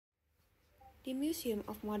The Museum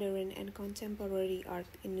of Modern and Contemporary Art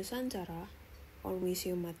in Nusantara, or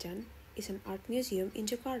Museum Macan, is an art museum in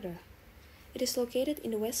Jakarta. It is located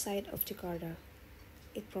in the west side of Jakarta.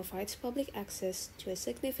 It provides public access to a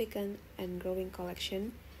significant and growing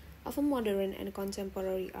collection of modern and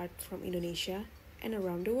contemporary art from Indonesia and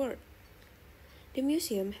around the world. The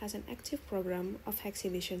museum has an active program of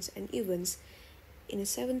exhibitions and events in a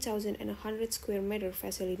 7,100 square meter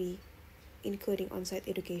facility, including on-site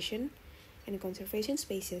education and conservation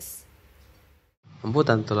spaces.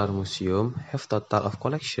 Rambutan Tular Museum have total of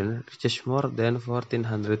collection reaches more than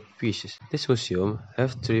 1,400 pieces. This museum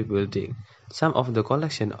have three buildings. Some of the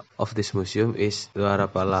collection of this museum is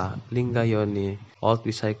Dwarapala, Lingayoni, old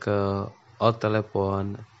bicycle, old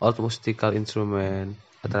telephone, old musical instrument,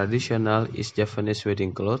 a traditional is Japanese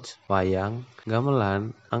wedding clothes, wayang,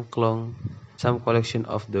 gamelan, angklung, some collection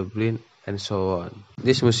of the blind, and so on.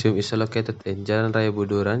 This museum is located in Jalan Raya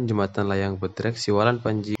Buduran, Jembatan Layang Bedrek, Siwalan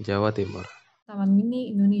Panji, Jawa Timur. Taman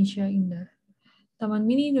Mini Indonesia Indah. Taman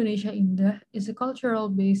Mini Indonesia Indah is a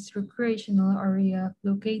cultural-based recreational area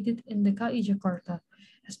located in DKI Jakarta,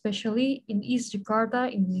 especially in East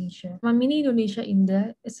Jakarta, Indonesia. Taman Mini Indonesia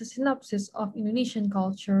Indah is a synopsis of Indonesian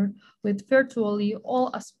culture with virtually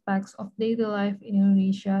all aspects of daily life in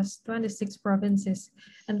Indonesia's 26 provinces,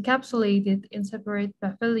 encapsulated in separate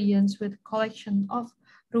pavilions with collection of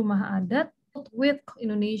rumah adat with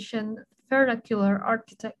Indonesian vernacular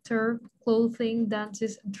architecture, clothing,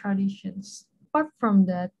 dances, and traditions. Apart from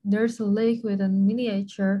that, there's a lake with a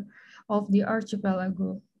miniature of the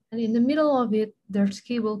archipelago. And in the middle of it, there's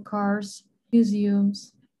cable cars,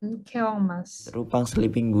 museums, and keongmas. Rupang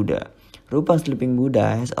Sleeping Buddha. Rupang Sleeping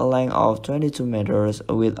Buddha has a length of 22 meters,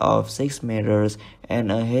 a width of 6 meters, and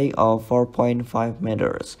a height of 4.5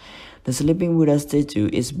 meters. The Sleeping Buddha statue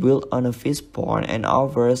is built on a fish pond and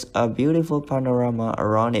offers a beautiful panorama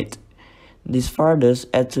around it. This further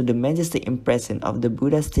adds to the majestic impression of the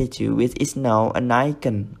Buddha statue, which is now an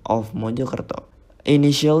icon of Mojokerto.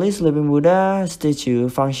 Initially, Sleeping Buddha statue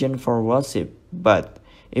functioned for worship, but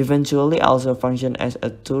eventually also functioned as a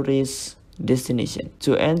tourist destination.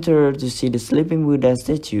 To enter to see the Sleeping Buddha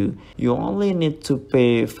statue, you only need to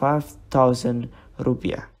pay 5,000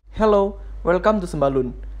 rupiah. Hello, welcome to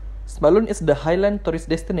Sembalun. Sembalun is the highland tourist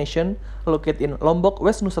destination located in Lombok,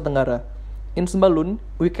 West Nusa Tenggara. In Sembalun,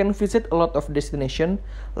 we can visit a lot of destinations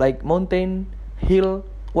like mountain, hill,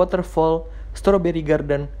 waterfall, strawberry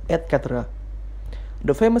garden, etc.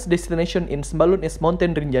 The famous destination in Sembalun is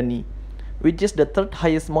Mountain Rinjani, which is the third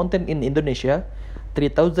highest mountain in Indonesia,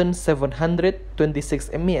 3,726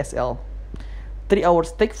 MESL. 3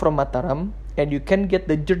 hours take from Mataram, and you can get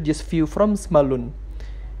the gorgeous view from Sembalun.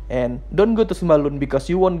 And don't go to Sembalun because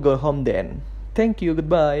you won't go home then. Thank you,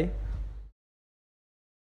 goodbye.